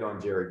glad you hit on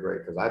Jerry Gray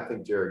because I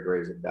think Jerry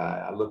Gray's a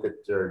guy. I look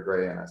at Jerry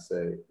Gray and I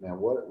say, man,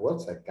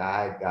 what's a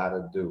guy got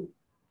to do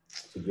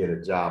to get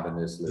a job in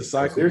this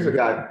league? Here's a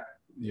guy.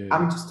 Yeah.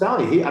 I'm just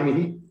telling you,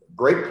 he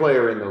great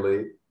player in the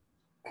league,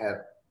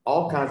 had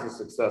all kinds of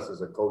success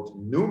as a coach,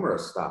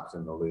 numerous stops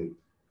in the league,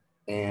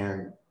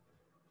 and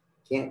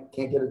can't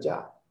get a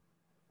job.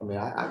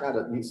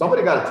 I mean,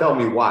 somebody got to tell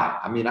me why.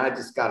 I mean, I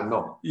just got to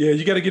know. Yeah,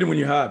 you got to get it when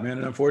you're hot, man.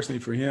 And unfortunately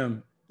for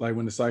him, like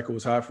when the cycle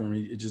was hot for him,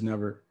 it just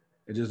never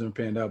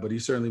panned out. But he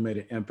certainly made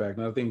an impact.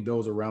 And I think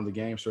those around the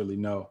game certainly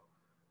know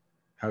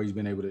how he's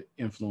been able to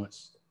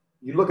influence.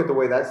 You look at the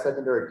way that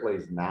secondary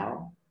plays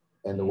now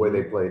and the way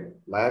they played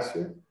last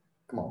year.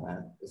 Come on,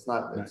 man. It's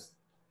not.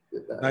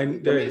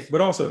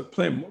 But also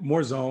playing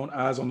more zone,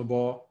 eyes on the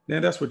ball.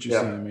 Man, that's what you're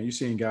seeing, man. You're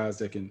seeing guys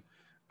that can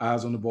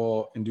eyes on the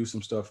ball and do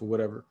some stuff or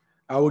whatever.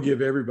 I will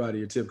give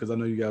everybody a tip because I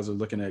know you guys are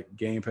looking at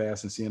Game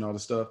Pass and seeing all the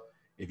stuff.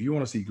 If you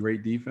want to see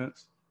great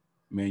defense,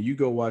 man, you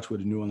go watch what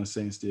the New Orleans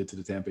Saints did to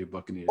the Tampa Bay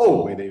Buccaneers.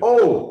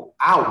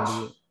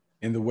 Ouch.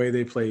 And the way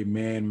they played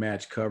man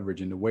match coverage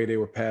and the way they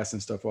were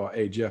passing stuff off.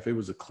 Hey, Jeff, it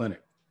was a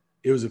clinic.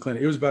 It was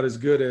about as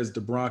good as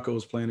the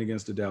Broncos playing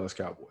against the Dallas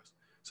Cowboys.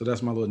 So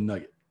that's my little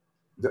nugget.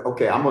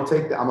 Okay, I'm gonna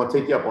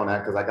take you up on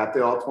that because I got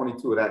there all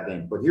 22 of that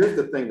game. But here's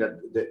the thing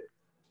that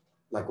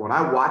like when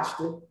I watched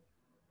it,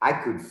 I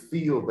could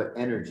feel the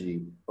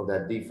energy of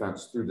that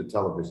defense through the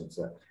television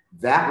set.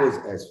 That was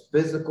as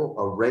physical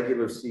a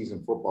regular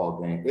season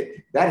football game.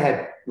 That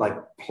had like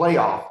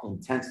playoff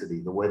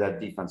intensity, the way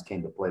that defense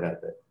came to play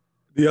that day.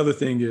 The other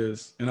thing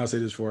is, and I'll say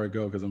this before I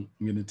go because I'm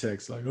getting a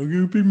text like, "Oh,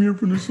 you pick me up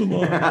from the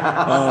salon."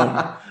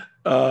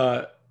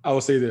 I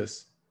will say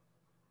this: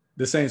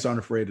 the Saints aren't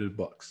afraid of the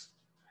Bucks,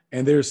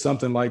 and there's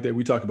something like that.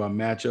 We talk about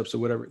matchups or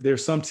whatever.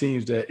 There's some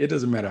teams that it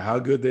doesn't matter how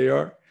good they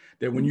are,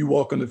 that when you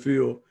walk on the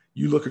field,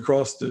 you look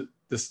across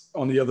this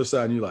on the other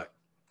side and you're like,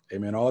 "Hey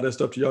man, all that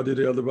stuff y'all did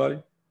to everybody,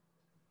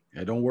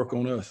 yeah, don't work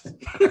on us."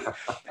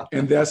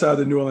 And that's how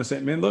the New Orleans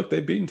Saints, man, look,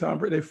 they've beaten Tom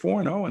Brady. They're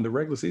 4-0 in the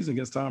regular season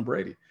against Tom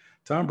Brady.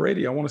 Tom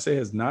Brady, I want to say,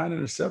 has 8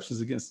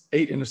 interceptions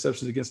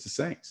against the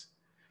Saints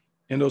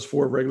in those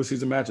 4 regular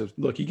season matchups.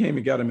 Look, he came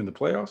and got them in the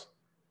playoffs,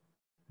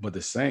 but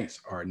the Saints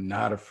are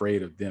not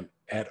afraid of them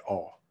at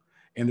all.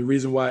 And the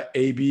reason why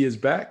AB is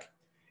back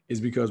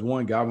is because,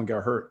 one, Godwin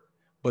got hurt,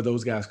 but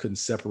those guys couldn't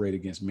separate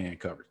against man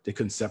coverage. They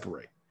couldn't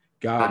separate.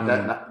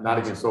 Not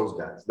against those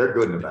guys. They're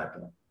good in the back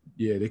end.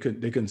 Yeah, they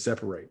couldn't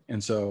separate.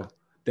 And so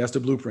that's the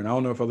blueprint. I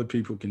don't know if other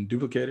people can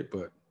duplicate it,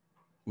 but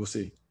we'll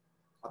see.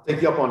 I'll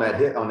take you up on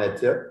that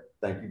tip.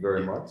 Thank you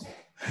very much.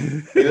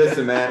 Hey,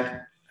 listen,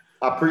 man.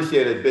 I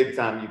appreciate it big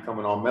time you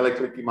coming on. Mele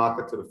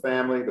Kalikimaka to the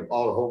family,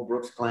 all the whole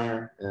Brooks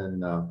clan.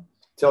 And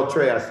tell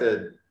Trey I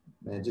said,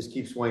 man, just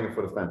keep swinging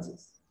for the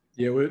fences.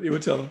 Yeah, it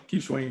would tell him,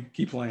 keep swinging,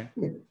 keep playing.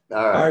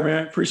 All right,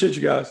 man. Appreciate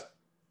you guys.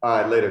 All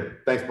right,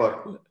 later. Thanks,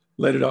 Buck.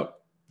 Later, Doc.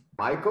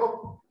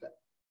 Michael,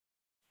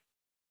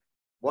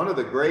 one of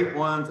the great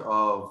ones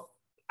of,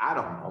 I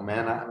don't know,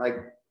 man.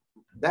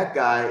 That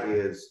guy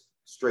is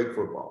straight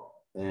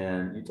football.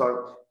 And you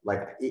talk,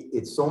 like,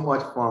 it's so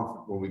much fun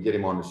when we get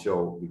him on the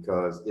show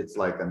because it's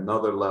like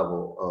another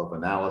level of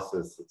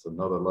analysis. It's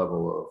another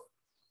level of,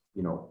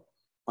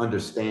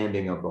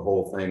 understanding of the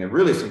whole thing, and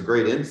really some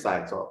great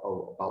insights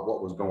about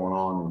what was going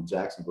on in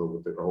Jacksonville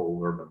with the whole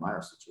Urban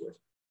Meyer situation.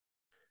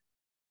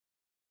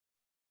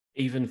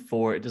 Even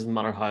it doesn't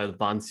matter how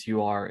advanced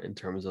you are in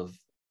terms of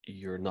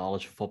your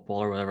knowledge of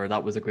football or whatever,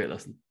 that was a great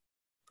listen.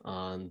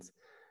 And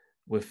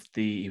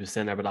he was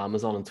saying there about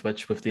Amazon and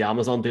Twitch, with the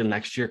Amazon deal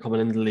next year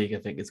coming into the league, I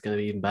think it's going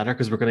to be even better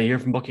because we're going to hear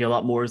from Bucky a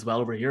lot more as well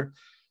over here.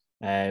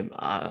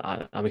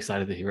 I'm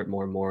excited to hear it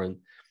more and more. And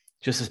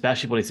just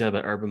especially what he said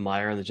about Urban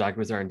Meyer and the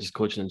Jaguars there and just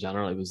coaching in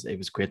general, it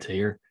was great to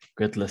hear,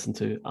 great to listen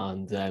to.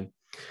 And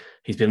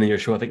he's been in your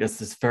show. I think that's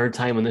his third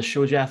time on this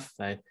show, Jeff.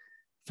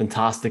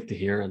 Fantastic to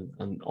hear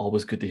and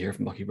always good to hear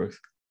from Bucky Brooks.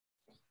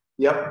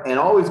 Yep, and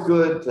always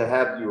good to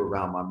have you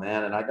around, my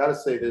man. And I got to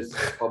say this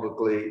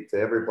publicly to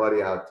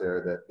everybody out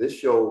there, that this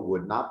show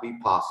would not be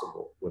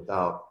possible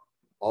without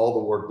all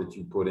the work that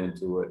you put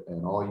into it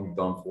and all you've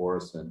done for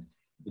us. And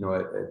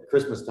at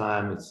Christmas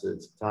time, it's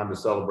time to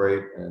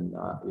celebrate. And,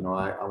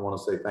 I want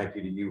to say thank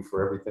you to you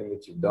for everything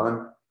that you've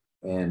done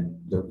and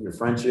your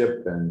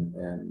friendship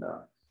and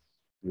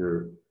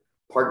your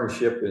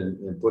partnership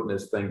in putting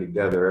this thing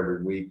together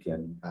every week.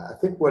 And I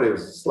think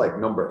it's like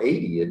number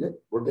 80, isn't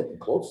it? We're getting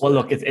close. Well,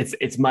 look,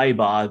 it's my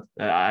bad.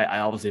 I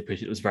obviously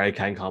appreciate it. It was very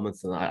kind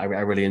comments, and I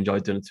really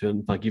enjoyed doing it to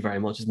him. Thank you very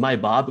much. It's my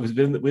bad because we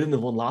didn't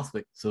have one last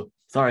week. So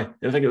sorry.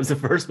 I think it was the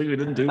first week we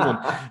didn't do one,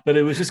 but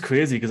it was just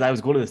crazy because I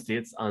was going to the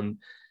States and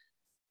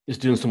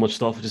just doing so much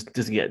stuff. Just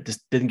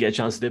didn't get a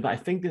chance to do it. But I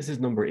think this is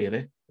number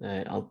 80.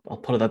 I'll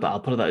put it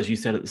out, as you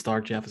said at the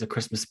start, Jeff, as a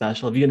Christmas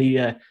special. Have you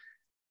any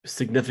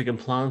significant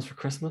plans for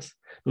Christmas?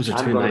 Those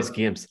are two nice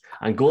games.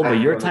 And going by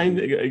your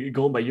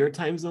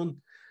time zone,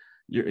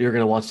 you're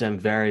going to watch them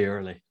very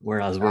early,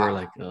 whereas we're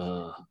like,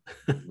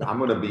 I'm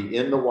going to be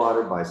in the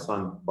water by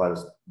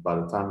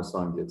the time the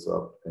sun gets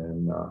up,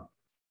 and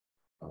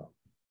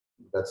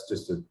that's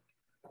just a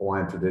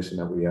Hawaiian tradition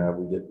that we have.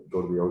 We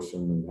go to the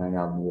ocean and hang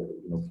out,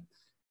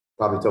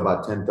 probably till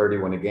about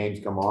 10:30 when the games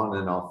come on,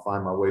 and I'll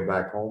find my way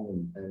back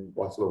home and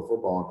watch a little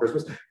football on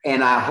Christmas.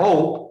 And I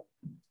hope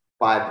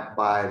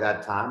by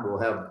that time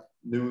we'll have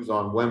news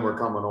on when we're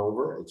coming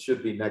over. It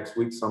should be next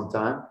week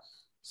sometime.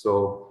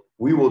 So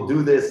we will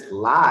do this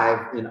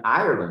live in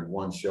Ireland,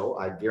 one show.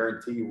 I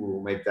guarantee you we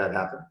will make that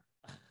happen.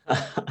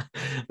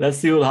 Let's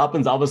see what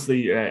happens.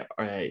 Obviously,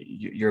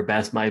 your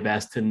best, my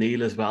best to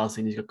Neil as well,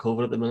 seeing he's got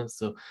COVID at the minute.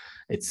 So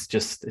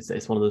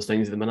it's one of those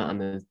things at the minute,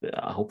 and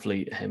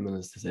hopefully him and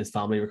his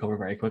family recover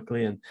very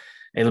quickly. And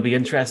it'll be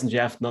interesting,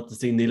 Jeff, not to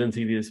see Neil on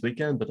TV this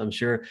weekend, but I'm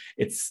sure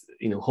it's,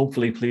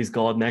 hopefully, please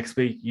God, next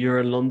week you're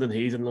in London,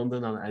 he's in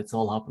London, and it's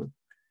all happening.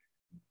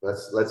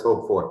 Let's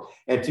hope for it.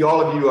 And to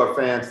all of you, our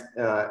fans,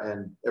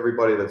 and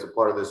everybody that's a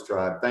part of this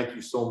tribe, thank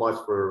you so much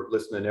for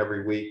listening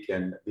every week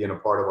and being a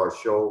part of our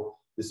show.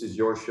 This is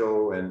your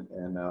show, and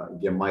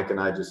again, Mike and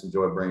I just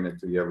enjoy bringing it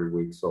to you every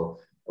week. So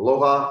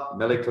aloha,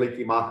 mele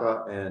kaliki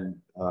maka, and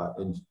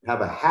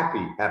have a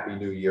happy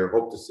New Year.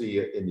 Hope to see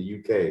you in the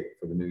UK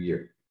for the New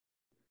Year.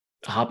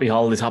 Happy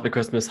holidays, happy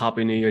Christmas,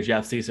 happy New Year,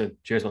 Jeff. See you soon.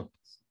 Cheers, man.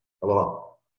 Aloha.